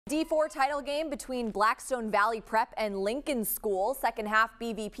D4 title game between Blackstone Valley Prep and Lincoln School. Second half,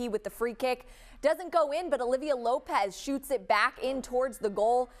 BVP with the free kick. Doesn't go in, but Olivia Lopez shoots it back in towards the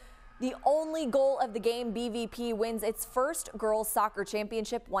goal. The only goal of the game, BVP wins its first girls soccer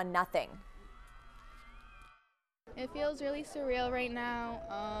championship 1-0. It feels really surreal right now,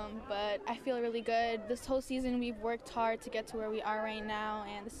 but I feel really good. This whole season we've worked hard to get to where we are right now,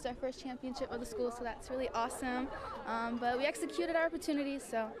 and this is our first championship of the school, so that's really awesome. But we executed our opportunities,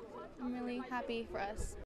 so I'm really happy for us.